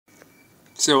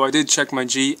So I did check my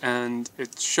G and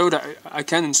it showed that I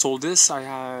can install this.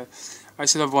 I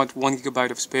still have about 1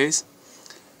 GB of space.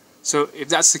 So if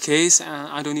that's the case,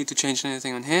 I don't need to change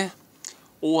anything on here.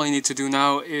 All I need to do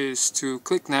now is to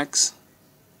click next,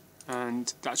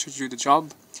 and that should do the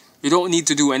job. You don't need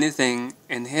to do anything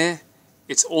in here.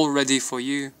 It's all ready for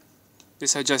you.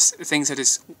 These are just things that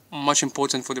is much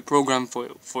important for the program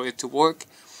for it to work.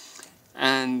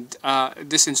 And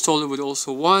this installer would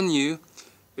also warn you.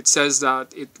 It says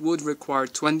that it would require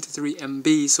 23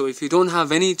 MB, so if you don't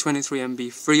have any 23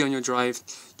 MB free on your drive,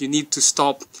 you need to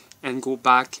stop and go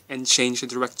back and change the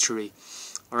directory.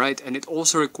 Alright, and it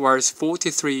also requires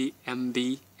 43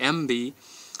 MB,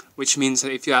 which means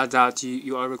that if you add that,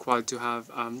 you are required to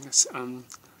have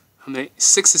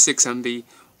 66 MB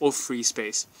of free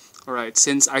space. Alright,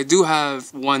 since I do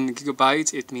have 1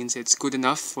 GB, it means it's good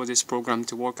enough for this program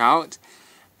to work out.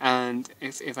 And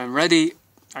if I'm ready,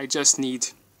 I just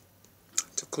need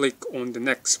to click on the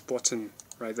next button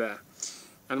right there.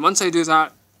 And once I do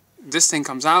that, this thing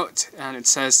comes out and it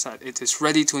says that it is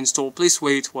ready to install. Please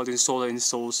wait while the installer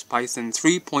installs Python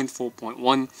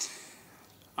 3.4.1.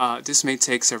 This may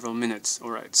take several minutes.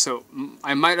 Alright, so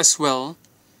I might as well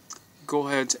go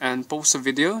ahead and post a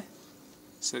video.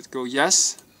 So let's go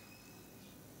yes.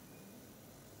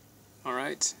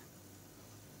 Alright.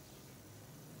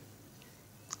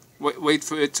 Wait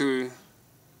for it to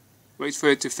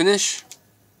finish.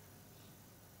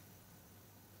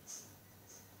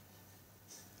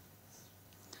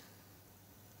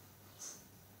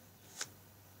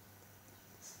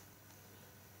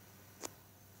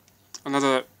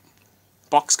 Another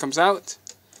box comes out.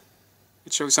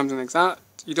 It shows something like that.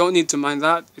 You don't need to mind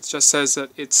that. It just says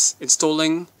that it's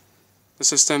installing the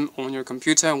system on your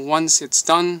computer. Once it's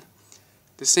done,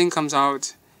 this thing comes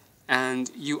out and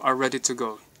you are ready to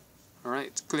go.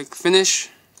 Alright, click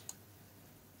finish,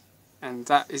 and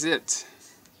that is it.